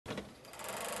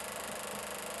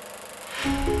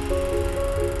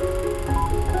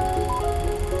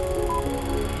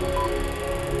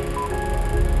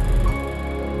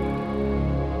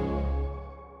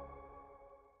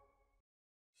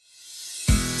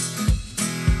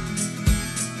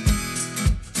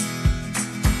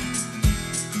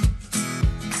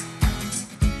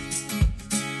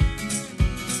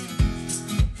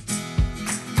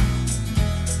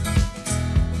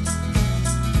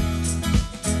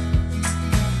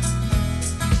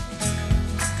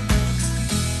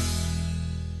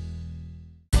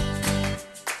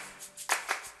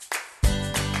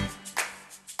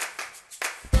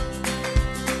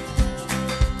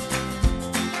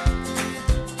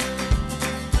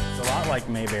Like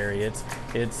Mayberry, it's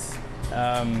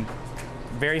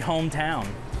very hometown.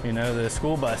 You know, the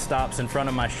school bus stops in front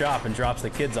of my shop and drops the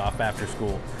kids off after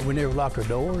school. We never locked our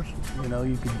doors. You know,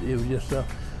 it was just a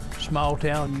small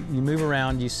town. You move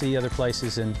around, you see other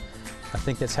places, and I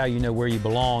think that's how you know where you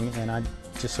belong. And it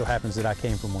just so happens that I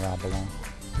came from where I belong.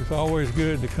 It's always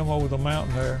good to come over the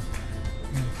mountain there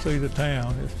and see the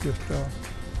town. It's just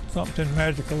something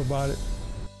magical about it.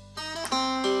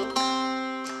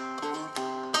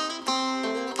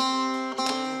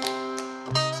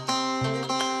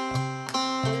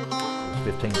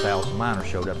 15,000 miners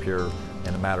showed up here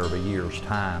in a matter of a year's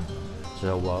time.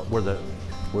 So we're the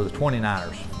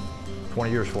 29ers.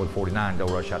 20 years before the 49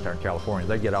 gold rush out there in California.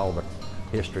 They get all the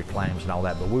history claims and all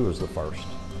that, but we was the first.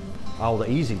 All the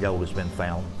easy gold has been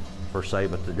found, per se,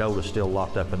 but the gold is still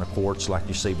locked up in the quartz like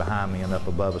you see behind me and up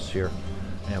above us here,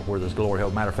 and where this glory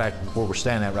hole. Matter of fact, where we're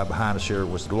standing at right behind us here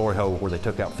was the glory hole where they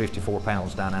took out 54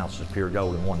 pounds, 9 ounces of pure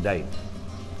gold in one day.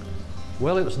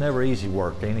 Well, it was never easy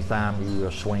work. Anytime you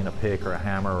swing a pick or a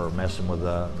hammer or messing with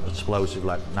explosive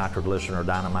like nitroglycerin or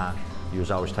dynamite, you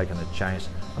was always taking a chance.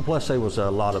 And plus there was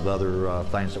a lot of other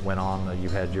things that went on. You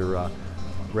had your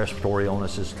respiratory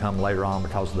illnesses come later on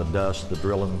because of the dust. The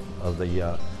drilling of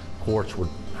the quartz would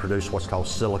produce what's called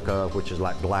silica, which is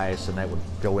like glass, and that would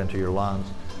go into your lungs.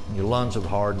 And your lungs would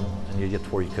harden and you get to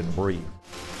where you couldn't breathe.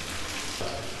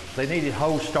 They needed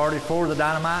holes started for the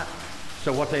dynamite,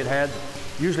 so what they'd had,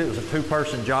 usually it was a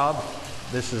two-person job.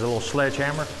 This is a little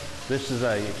sledgehammer. This is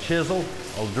a chisel,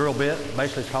 a drill bit,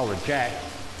 basically it's called a jack.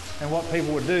 And what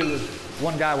people would do is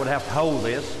one guy would have to hold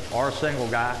this, or a single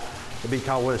guy. It'd be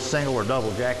called with a single or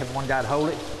double jack, and one guy'd hold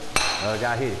it, another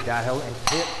guy hit it, guy hold it, and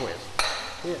hit, twist,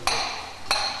 hit.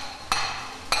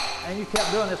 And you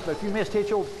kept doing this, but if you missed hit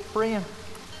your friend,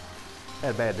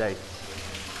 had a bad day.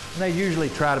 And they usually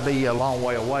try to be a long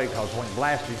way away because when it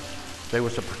blasted, there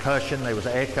was a percussion, there was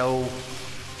an echo,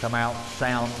 come out,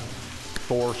 sound,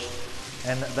 force,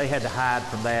 and they had to hide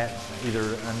from that either,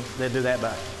 and they'd do that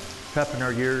by cupping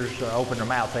their ears, open their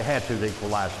mouth. They had to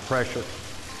equalize the pressure.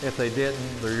 If they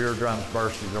didn't, their eardrums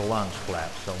bursted, their lungs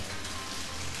collapsed. So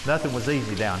nothing was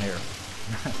easy down here.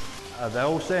 The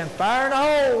old saying, fire in the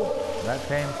hole, that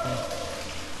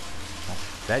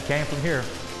came from here.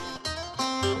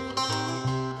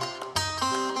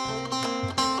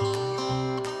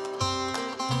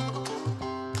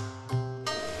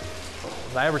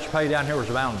 The average pay down here was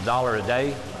around $1 a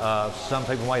day. Some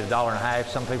people made $1.50,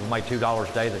 some people made $2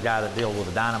 a day. The guy that dealt with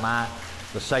the dynamite,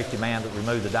 the safety man that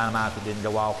removed the dynamite that didn't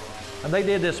go off. And they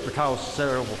did this because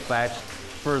several facts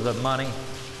for the money,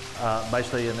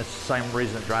 basically, and it's the same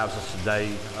reason it drives us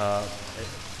today.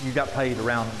 You got paid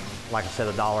around, like I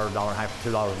said, $1,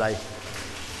 $1.50, $2 a day.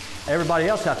 Everybody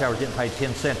else out there was getting paid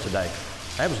 10 cents a day.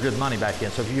 That was good money back then.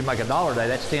 So if you make $1 a day,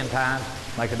 that's 10 times,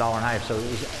 make $1.50. So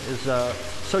it was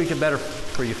so you could better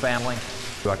for your family.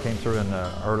 So I came through in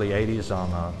the early 80s on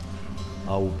an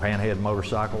old panhead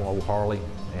motorcycle, old Harley,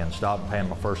 and stopped and panned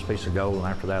my first piece of gold. And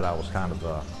after that, I was kind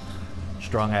of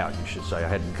strung out, you should say. I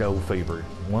had gold fever.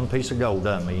 One piece of gold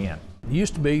done me in. It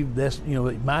used to be,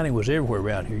 mining was everywhere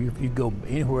around here. You'd go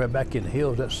anywhere back in the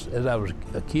hills. As I was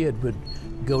a kid, would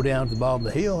go down to the bottom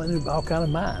of the hill, and there were all kinds of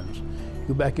mines.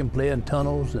 Go back and play in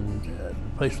tunnels, and the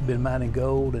place had been mining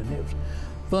gold, and it was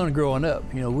fun growing up.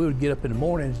 You know, we would get up in the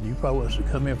mornings, and you probably was to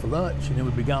come in for lunch, and then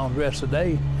we'd be gone the rest of the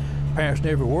day. Parents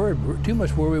never worried too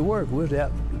much where we were. We was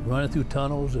out running through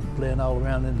tunnels and playing all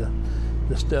around in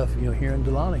the stuff, here in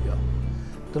Dahlonega.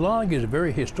 Dahlonega is a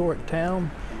very historic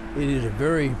town. It is a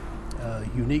very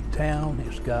unique town.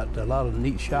 It's got a lot of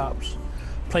neat shops,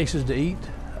 places to eat.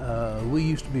 We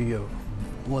used to be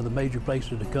one of the major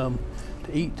places to come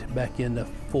to eat back in the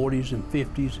 40s and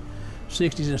 50s,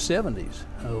 60s and 70s.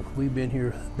 We've been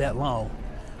here that long.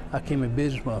 I came in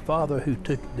business with my father, who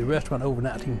took the restaurant over in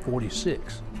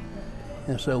 1946.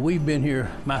 And so we've been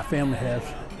here, my family has,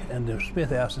 and the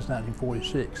Smith House since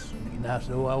 1946. And I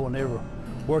said, I will never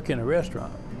work in a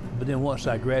restaurant. But then once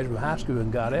I graduated from high school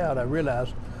and got out, I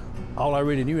realized all I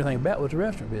really knew anything about was the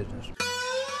restaurant business.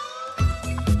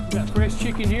 We got fresh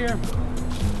chicken here.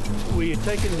 We had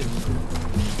taken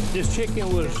this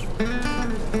chicken was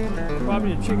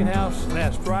probably in the chicken house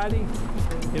last Friday.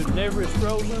 It was never as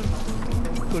frozen.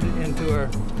 Put it into our,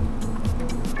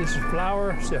 this is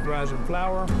flour, self-rising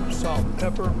flour, salt and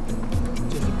pepper.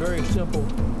 Just a very simple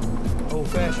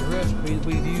old-fashioned recipe that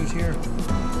we've used here.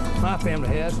 My family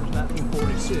has since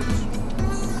 1946.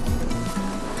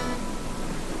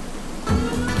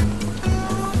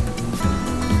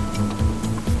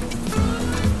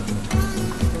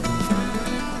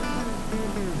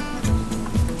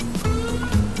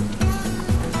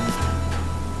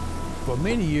 For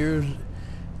many years,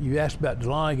 you asked about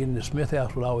Dahlonega, and the Smith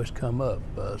House would always come up.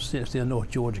 Since then, North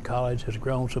Georgia College has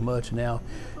grown so much. Now,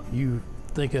 you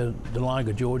think of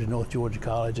Dahlonega, Georgia, North Georgia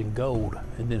College, and Gold,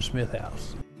 and then Smith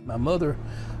House. My mother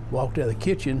walked out of the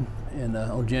kitchen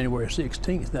on January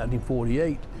 16th,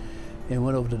 1948, and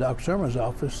went over to Dr. Summer's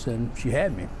office, and she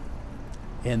had me.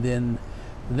 And then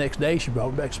the next day, she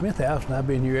brought me back to Smith House, and I've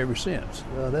been here ever since.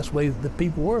 That's the way the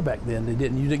people were back then. You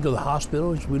didn't go to the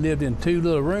hospital. We lived in 2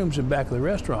 little rooms in back of the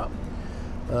restaurant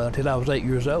until I was 8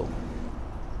 years old.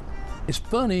 It's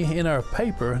funny, in our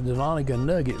paper, the Dahlonega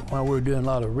Nugget, while we were doing a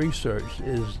lot of research,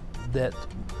 is that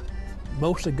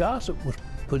most of the gossip was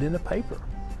put in the paper.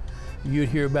 You'd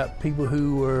hear about people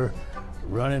who were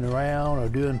running around or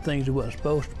doing things that wasn't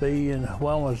supposed to be, and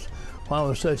one was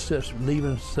such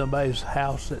leaving somebody's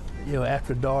house at,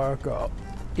 after dark, or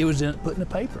it was put in the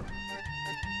paper.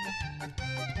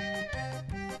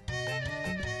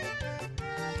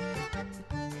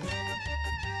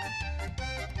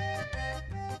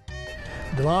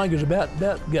 Dahlonega is about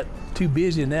got too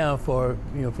busy now for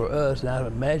us, and I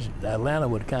imagine Atlanta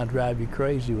would kind of drive you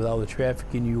crazy with all the traffic,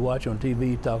 and you watch on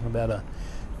TV talking about a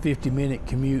 50-minute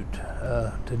commute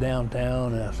to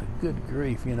downtown, and I said, good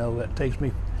grief, that takes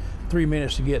me 3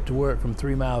 minutes to get to work from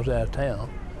 3 miles out of town.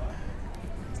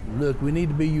 Look, we need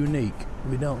to be unique.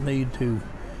 We don't need to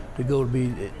go to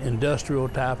be industrial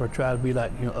type or try to be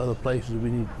like other places.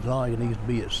 Dahlonega needs to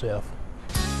be itself.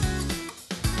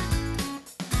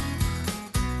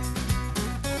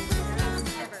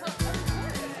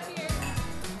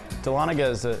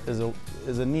 Dahlonega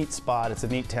is a neat spot. It's a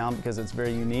neat town because it's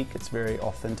very unique. It's very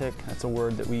authentic. That's a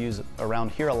word that we use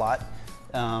around here a lot.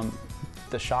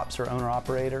 The shops are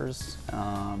owner-operators.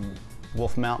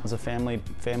 Wolf Mountain's a family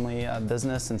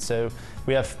business, and so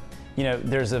we have,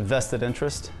 there's a vested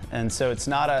interest, and so it's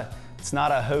not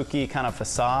a hokey kind of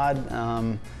facade,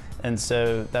 and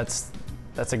so that's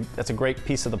a great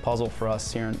piece of the puzzle for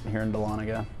us here in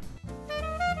Dahlonega.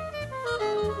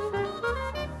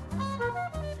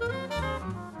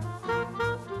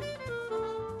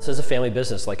 This is a family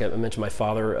business. Like I mentioned, my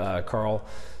father, Carl,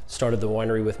 started the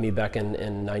winery with me back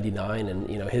in '99, and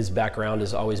his background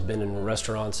has always been in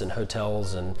restaurants and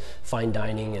hotels and fine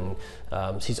dining,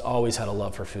 and he's always had a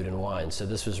love for food and wine. So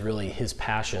this was really his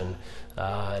passion,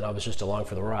 and I was just along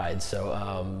for the ride. So,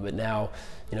 but now,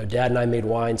 Dad and I made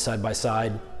wine side by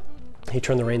side. He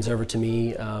turned the reins over to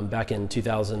me back in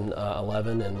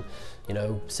 2011, and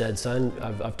said, son,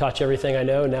 I've taught you everything I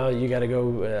know, now you got to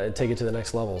go take it to the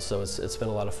next level. So it's been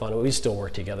a lot of fun. We still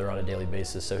work together on a daily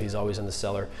basis, so he's always in the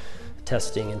cellar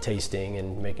testing and tasting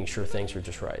and making sure things are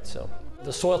just right. So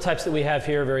the soil types that we have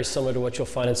here are very similar to what you'll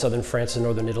find in southern France and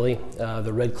northern Italy.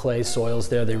 The red clay soils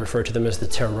there, they refer to them as the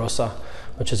terra rossa,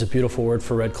 which is a beautiful word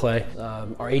for red clay.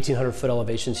 Our 1,800-foot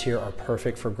elevations here are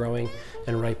perfect for growing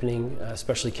and ripening,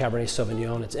 especially Cabernet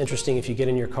Sauvignon. It's interesting, if you get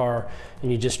in your car and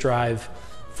you just drive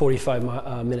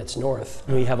 45 minutes north,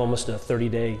 we have almost a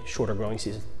 30-day shorter growing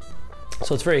season.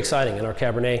 So it's very exciting. And our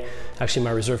Cabernet, actually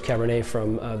my reserve Cabernet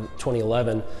from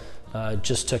 2011,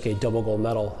 just took a double gold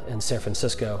medal in San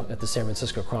Francisco at the San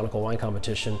Francisco Chronicle Wine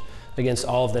Competition against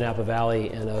all of the Napa Valley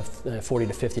and a $40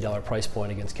 to $50 price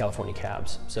point against California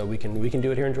cabs. So we can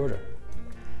do it here in Georgia.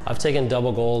 I've taken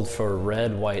double gold for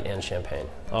red, white, and champagne,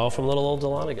 all from little old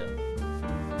Dahlonega.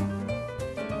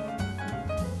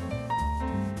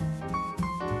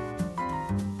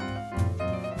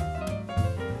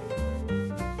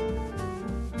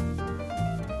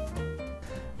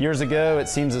 Years ago, it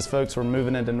seems as folks were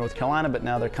moving into North Carolina, but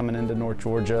now they're coming into North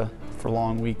Georgia for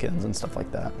long weekends and stuff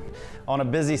like that. On a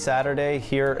busy Saturday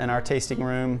here in our tasting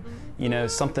room,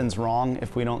 something's wrong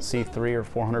if we don't see 300 or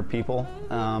 400 people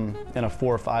in a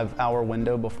 4 or 5 hour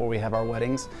window before we have our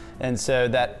weddings. And so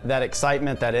that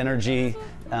excitement, that energy,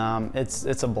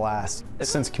 it's a blast.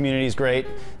 Since community is great,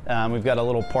 we've got a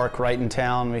little park right in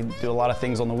town. We do a lot of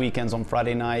things on the weekends, on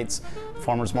Friday nights,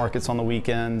 farmers markets on the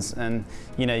weekends, and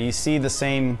you see the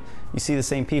same you see the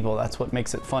same people. That's what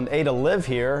makes it fun. To live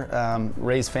here,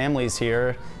 raise families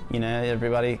here. You know,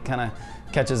 everybody kind of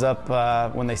catches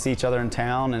up when they see each other in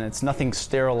town, and it's nothing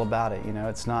sterile about it. You know,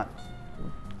 it's not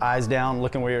eyes down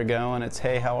looking where you're going. It's,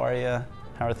 hey, how are you?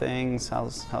 How are things?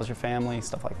 How's your family?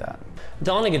 Stuff like that.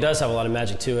 Dahlonega does have a lot of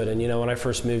magic to it, and you know, when I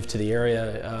first moved to the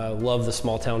area, love the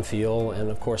small town feel,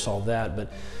 and of course all of that.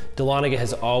 But Dahlonega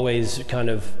has always kind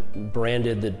of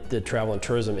branded the travel and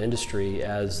tourism industry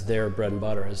as their bread and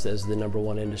butter, as the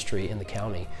 #1 industry in the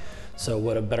county. So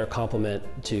what a better complement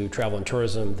to travel and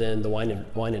tourism than the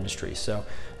wine industry. So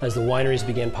as the wineries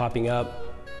began popping up,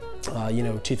 you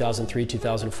know, 2003,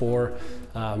 2004.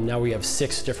 Now we have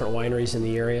 6 different wineries in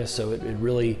the area, so it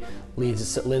really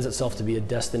lends itself to be a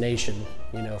destination,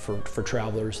 you know, for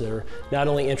travelers that are not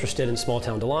only interested in small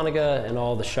town Dahlonega and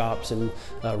all the shops and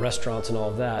restaurants and all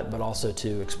of that, but also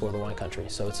to explore the wine country.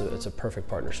 So it's a perfect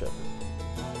partnership.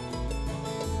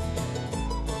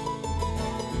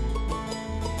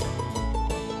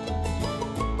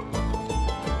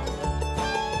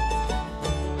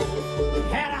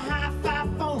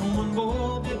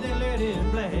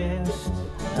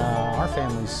 Our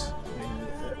families,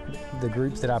 the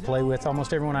groups that I play with,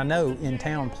 almost everyone I know in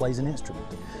town plays an instrument.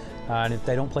 And if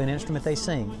they don't play an instrument, they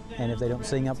sing. And if they don't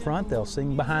sing up front, they'll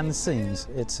sing behind the scenes.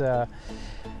 It's an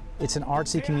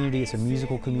artsy community, it's a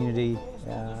musical community,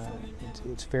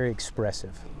 it's very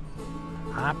expressive.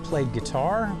 I played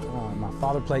guitar. My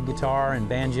father played guitar and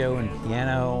banjo and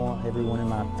piano. Everyone in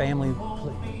my family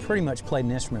pretty much played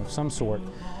an instrument of some sort.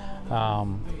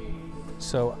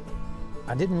 So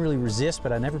I didn't really resist,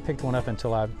 but I never picked one up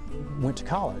until I went to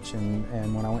college.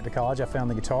 And when I went to college, I found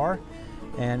the guitar,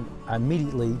 and I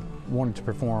immediately wanted to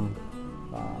perform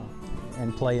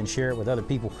and play and share it with other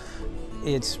people.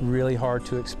 It's really hard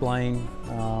to explain.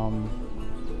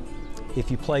 If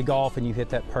you play golf and you hit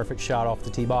that perfect shot off the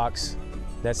tee box,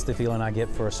 that's the feeling I get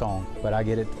for a song, but I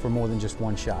get it for more than just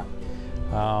one shot.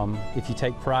 If you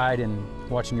take pride in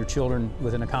watching your children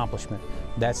with an accomplishment,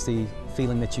 that's the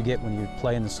feeling that you get when you're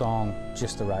playing the song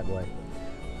just the right way.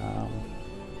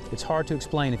 It's hard to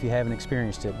explain if you haven't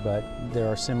experienced it, but there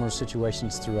are similar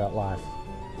situations throughout life.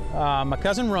 My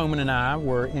cousin Roman and I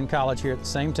were in college here at the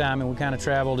same time, and we kind of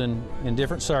traveled in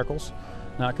different circles,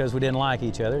 not because we didn't like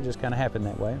each other, it just kind of happened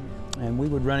that way. And we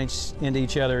would run into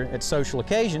each other at social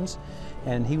occasions,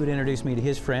 and he would introduce me to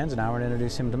his friends, and I would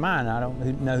introduce him to mine. I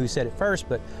don't know who said it first,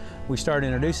 but we started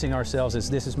introducing ourselves as,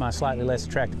 "This is my slightly less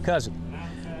attractive cousin."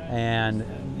 And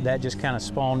that just kind of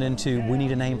spawned into, we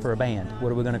need a name for a band.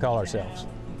 What are we going to call ourselves?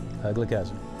 Ugly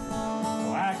Cousin.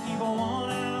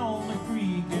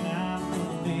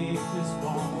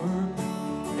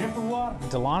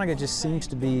 Dahlonega just seems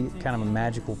to be kind of a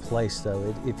magical place,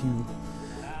 though. If you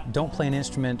don't play an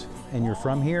instrument and you're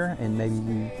from here, and maybe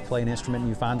you play an instrument and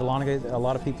you find Dahlonega, a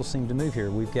lot of people seem to move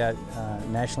here. We've got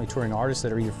nationally touring artists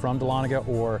that are either from Dahlonega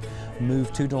or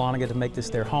moved to Dahlonega to make this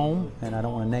their home, and I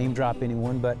don't want to name drop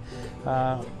anyone, but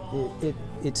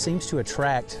it seems to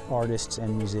attract artists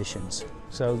and musicians.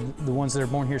 So the ones that are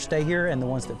born here stay here, and the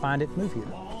ones that find it move here.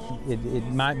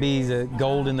 It might be the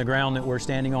gold in the ground that we're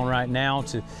standing on right now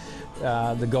to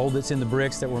the gold that's in the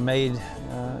bricks that were made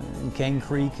in Cane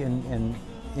Creek and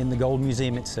in the Gold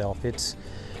Museum itself. It's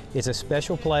a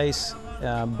special place,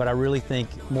 but I really think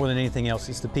more than anything else,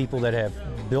 it's the people that have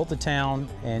built the town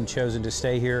and chosen to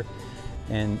stay here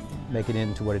and make it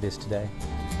into what it is today.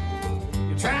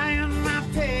 You're trying my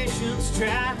patience,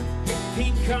 try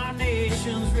pink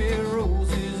carnations, red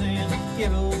roses, and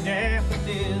yellow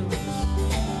daffodils.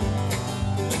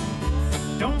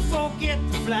 Don't forget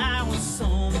the flowers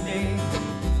someday,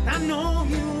 I know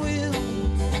you will.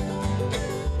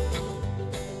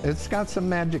 It's got some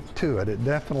magic to it. It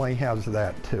definitely has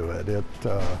that to it.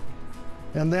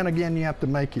 And then again, you have to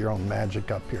make your own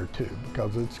magic up here too,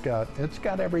 because it's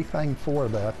got everything for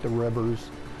that: the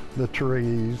rivers, the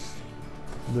trees,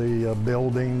 the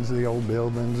buildings, the old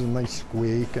buildings, and they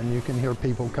squeak, and you can hear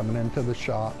people coming into the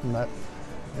shop, and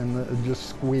it just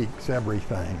squeaks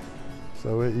everything.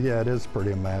 So yeah, it is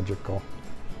pretty magical.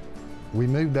 We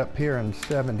moved up here in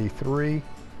 '73.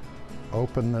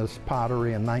 Opened this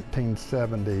pottery in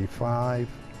 1975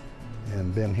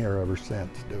 and been here ever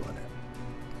since doing it.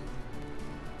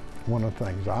 One of the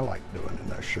things I like doing in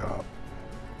this shop,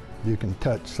 you can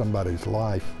touch somebody's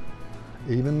life,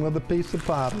 even with a piece of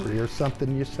pottery or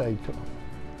something you say to them.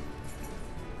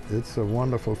 It's a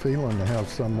wonderful feeling to have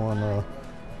someone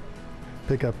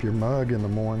pick up your mug in the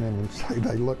morning and say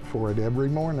they look for it every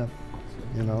morning.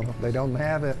 You know, they don't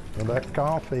have it, or that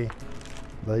coffee.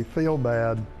 They feel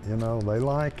bad, you know, they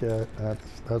like it.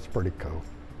 That's pretty cool.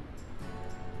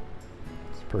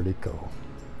 It's pretty cool.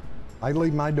 I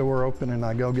leave my door open and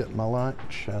I go get my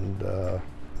lunch, and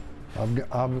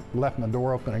I've left my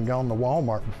door open and gone to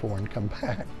Walmart before and come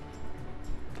back.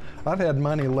 I've had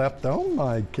money left on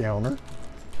my counter.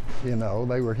 You know,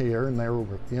 they were here and they were,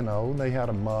 you know, they had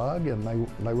a mug and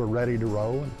they were ready to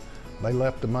roll, and they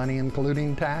left the money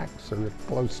including tax, or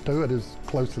close to it, as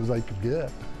close as they could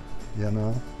get, you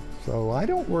know. So I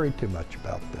don't worry too much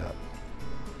about that.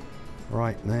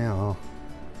 Right now,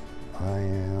 I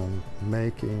am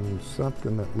making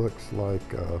something that looks like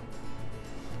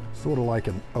sort of like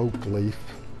an oak leaf.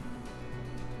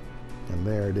 And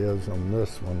there it is on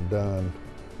this one, done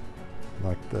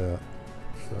like that.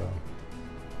 So,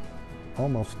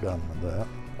 almost done with that.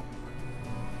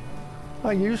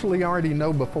 I usually already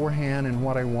know beforehand and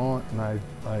what I want, and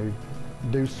I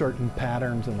do certain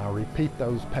patterns and I repeat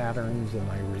those patterns,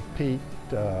 and I repeat,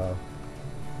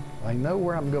 I know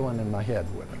where I'm going in my head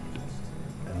with it.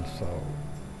 And so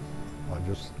I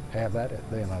just have at it,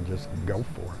 then I just go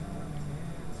for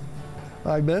it.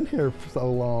 I've been here for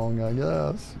so long, I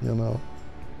guess, you know.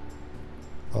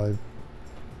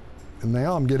 And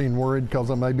now I'm getting worried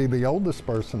because I may be the oldest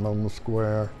person on the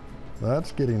square.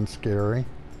 That's getting scary.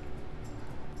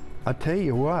 I tell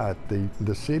you what,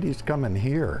 the city's coming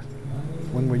here.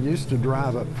 When we used to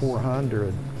drive up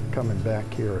 400 coming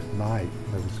back here at night,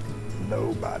 there was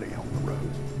nobody on the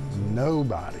road.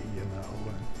 Nobody, you know.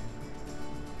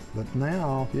 But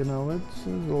now, you know, there's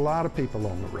a lot of people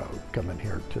on the road coming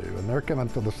here too. And they're coming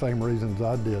for the same reasons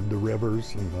I did, the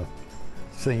rivers and the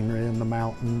scenery and the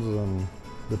mountains and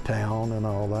the town and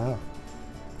all that.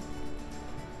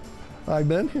 I've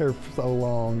been here for so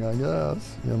long, I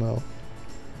guess, you know.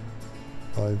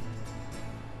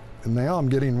 And now I'm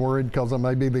getting worried because I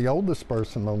may be the oldest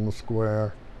person on the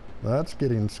square. That's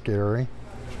getting scary.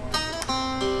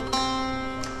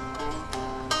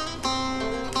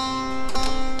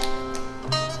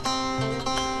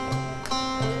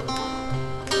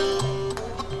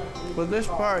 Well, this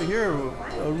part here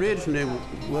originally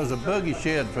was a buggy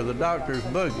shed for the doctor's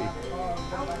buggy.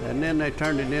 And then they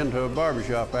turned it into a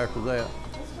barbershop after that.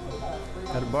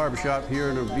 Had a barbershop here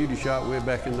and a beauty shop way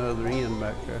back in the other end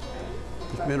back there.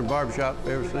 It's been a barbershop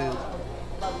ever since.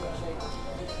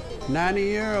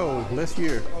 90-year-old this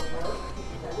year.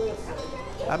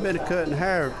 I've been cutting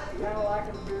hair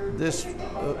this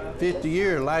 50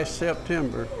 year last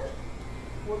September.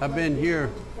 I've been here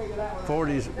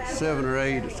 47 or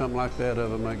 8 or something like that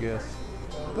of them, I guess.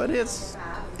 But it's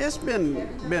been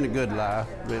a good life,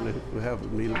 really. We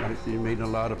have meet a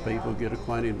lot of people, get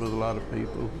acquainted with a lot of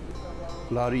people.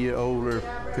 A lot of you older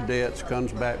cadets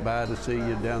comes back by to see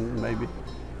you down maybe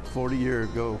 40 years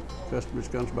ago. Customers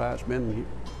comes by,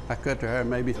 I cut their hair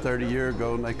maybe 30 years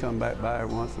ago, and they come back by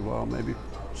once in a while, maybe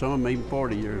some of them even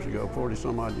 40 years ago, 40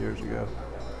 some odd years ago.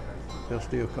 They'll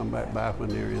still come back by when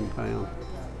they're in town.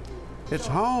 It's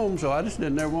home, so I just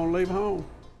didn't ever want to leave home.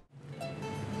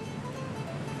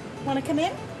 Want to come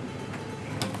in?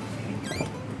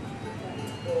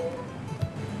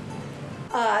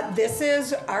 This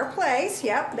is our place.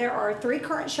 Yep, there are 3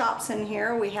 current shops in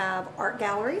here. We have art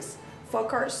galleries,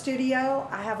 folk art studio,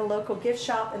 I have a local gift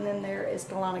shop, and then there is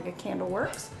Dahlonega Candle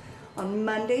Works. On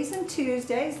Mondays and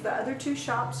Tuesdays, the other 2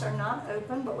 shops are not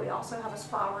open, but we also have a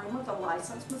spa room with a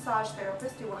licensed massage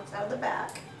therapist who works out of the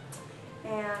back.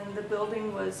 And the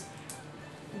building was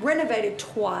renovated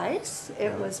twice.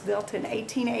 It was built in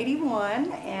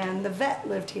 1881, and the vet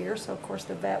lived here, so of course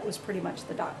the vet was pretty much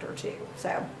the doctor too.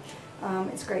 So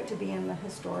it's great to be in the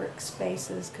historic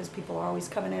spaces because people are always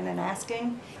coming in and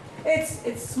asking.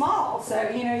 It's small, so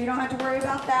you know you don't have to worry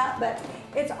about that, but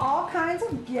it's all kinds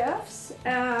of gifts.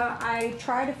 I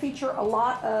try to feature a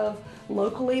lot of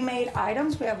locally made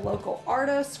items. We have local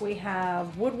artists, we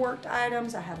have woodworked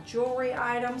items, I have jewelry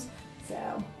items,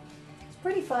 so it's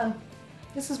pretty fun.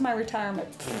 This is my retirement.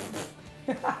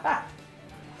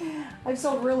 I've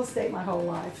sold real estate my whole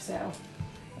life, so.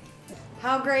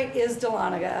 How great is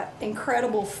Dahlonega?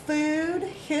 Incredible food,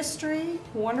 history,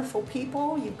 wonderful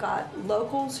people. You've got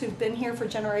locals who've been here for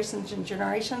generations and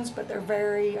generations, but they're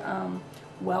very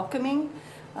welcoming.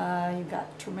 You've got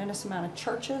a tremendous amount of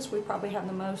churches. We probably have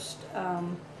the most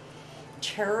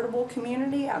charitable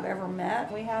community I've ever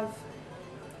met. We have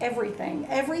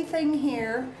everything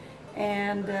here,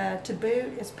 and to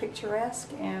boot is picturesque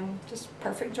and just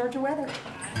perfect Georgia weather.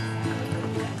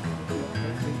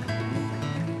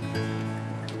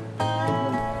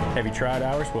 Have you tried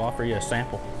ours? We'll offer you a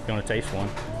sample if you want to taste one.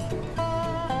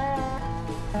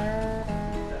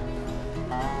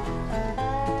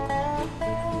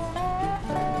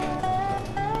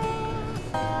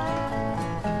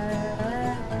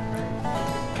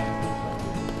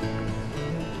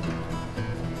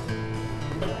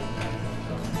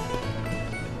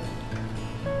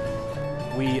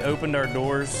 We opened our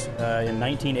doors in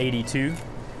 1982.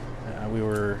 We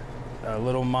were a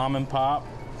little mom and pop,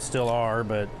 still are,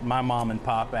 but my mom and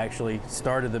pop actually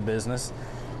started the business.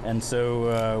 And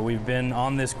so we've been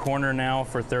on this corner now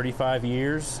for 35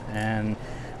 years, and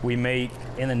we make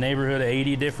in the neighborhood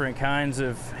 80 different kinds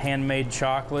of handmade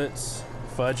chocolates,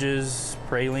 fudges,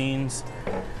 pralines.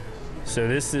 So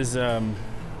this is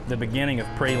the beginning of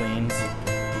pralines.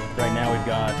 Right now we've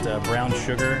got brown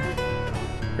sugar,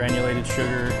 granulated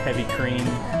sugar, heavy cream,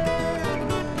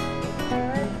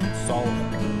 salt,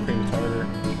 cream tartar.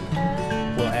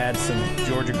 We'll add some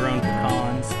Georgia-grown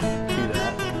pecans to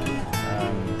that.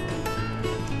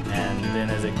 And then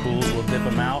as it cools, we'll dip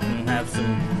them out and have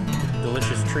some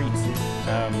delicious treats.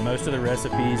 Most of the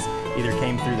recipes either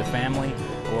came through the family,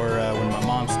 or when my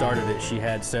mom started it, she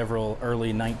had several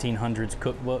early 1900s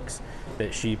cookbooks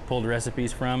that she pulled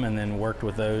recipes from and then worked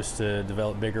with those to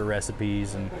develop bigger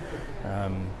recipes. And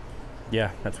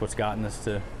yeah, that's what's gotten us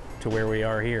to where we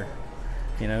are here.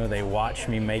 You know, they watch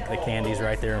me make the candies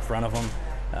right there in front of them.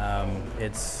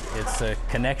 It's a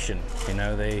connection, you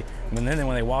know. And then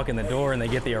when they walk in the door and they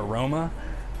get the aroma,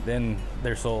 then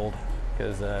they're sold.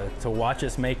 Because to watch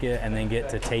us make it and then get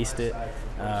to taste it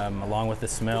along with the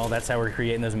smell, that's how we're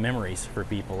creating those memories for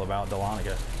people about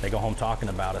Dahlonega. They go home talking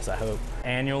about us, I hope.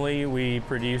 Annually, we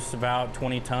produce about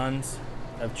 20 tons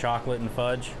of chocolate and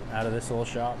fudge out of this little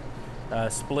shop.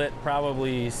 Split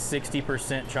probably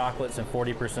 60% chocolates and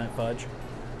 40% fudge.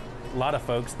 A lot of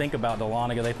folks think about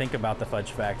Dahlonega, they think about the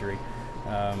fudge factory.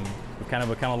 We've kind of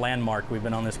become a landmark. We've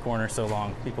been on this corner so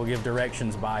long. People give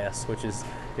directions by us, which is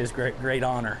great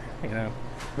honor, you know.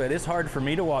 But it's hard for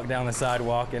me to walk down the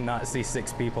sidewalk and not see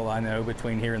 6 people I know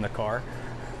between here and the car.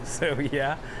 So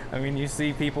yeah, I mean, you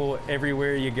see people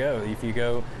everywhere you go. If you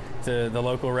go to the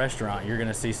local restaurant, you're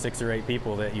gonna see 6 or 8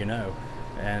 people that you know.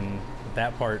 And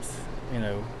that part's, you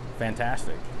know,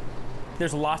 fantastic.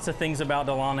 There's lots of things about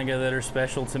Dahlonega that are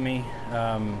special to me.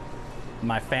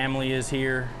 My family is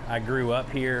here. I grew up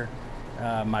here.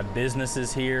 My business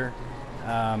is here.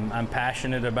 I'm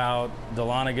passionate about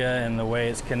Dahlonega and the way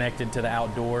it's connected to the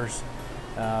outdoors.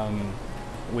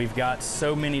 We've got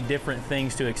so many different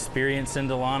things to experience in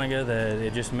Dahlonega that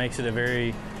it just makes it a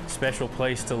very special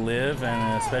place to live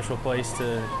and a special place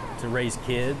to raise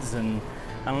kids. And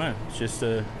I don't know, it's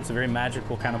a very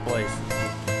magical kind of place.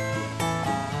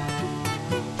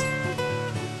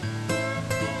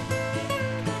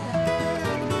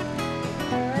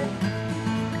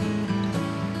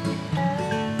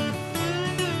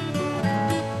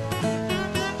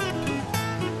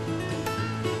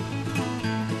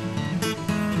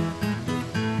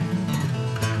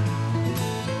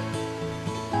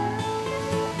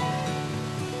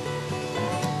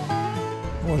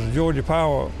 I was a Georgia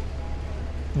Power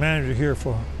manager here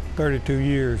for 32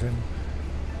 years, and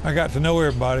I got to know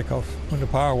everybody because when the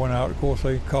power went out, of course,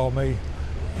 they called me.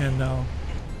 And a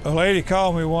lady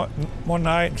called me one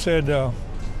night and said,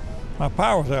 my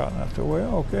power's out. And I said,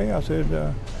 well, okay. I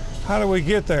said, how do we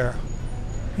get there?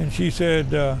 And she said,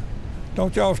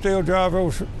 don't y'all still drive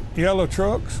those yellow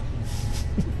trucks?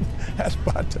 That's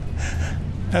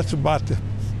about the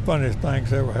funniest thing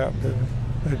that's ever happened to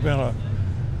me.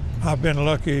 I've been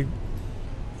lucky.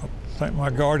 I think my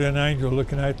guardian angel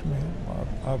looking after me.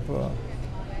 I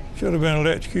should have been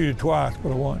electrocuted twice,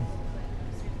 but I wasn't.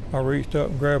 I reached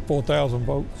up and grabbed 4,000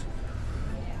 votes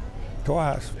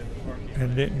twice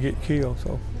and didn't get killed.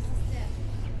 So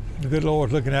the good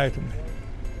Lord's looking after me.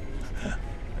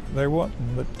 There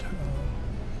wasn't but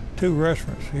 2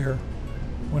 restaurants here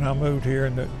when I moved here,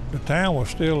 and the town was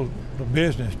still the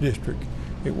business district.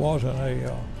 It wasn't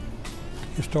a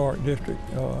historic district,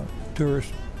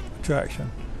 tourist attraction.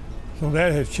 So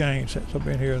that has changed since I've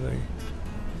been here.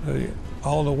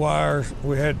 All the wires,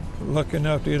 we had lucky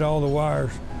enough to get all the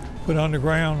wires put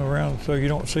underground around so you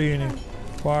don't see any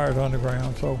wires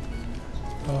underground. So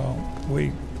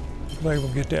we were able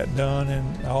to get that done,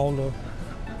 and all the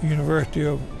University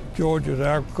of Georgia's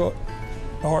Art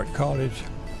College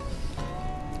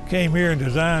came here and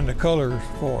designed the colors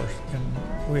for us.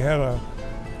 And we had a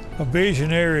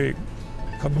visionary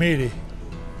committee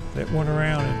that went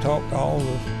around and talked to all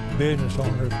the business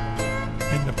owners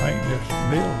into painting this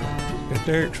building at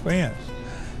their expense.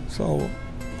 So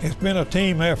it's been a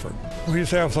team effort. We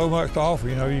just have so much to offer.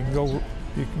 You know, you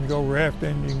can go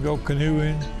rafting, you can go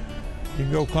canoeing, you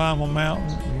can go climb a mountain,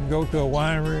 you can go to a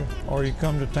winery, or you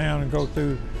come to town and go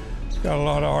through. It's got a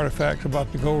lot of artifacts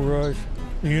about the gold rush.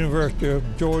 The University of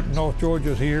North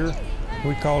Georgia is here.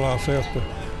 We call ourselves the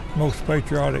most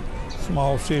patriotic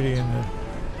small city in the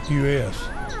U.S.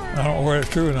 I don't know whether it's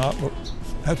true or not, but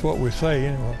that's what we say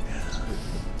anyway.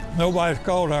 Nobody's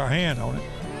called our hand on it.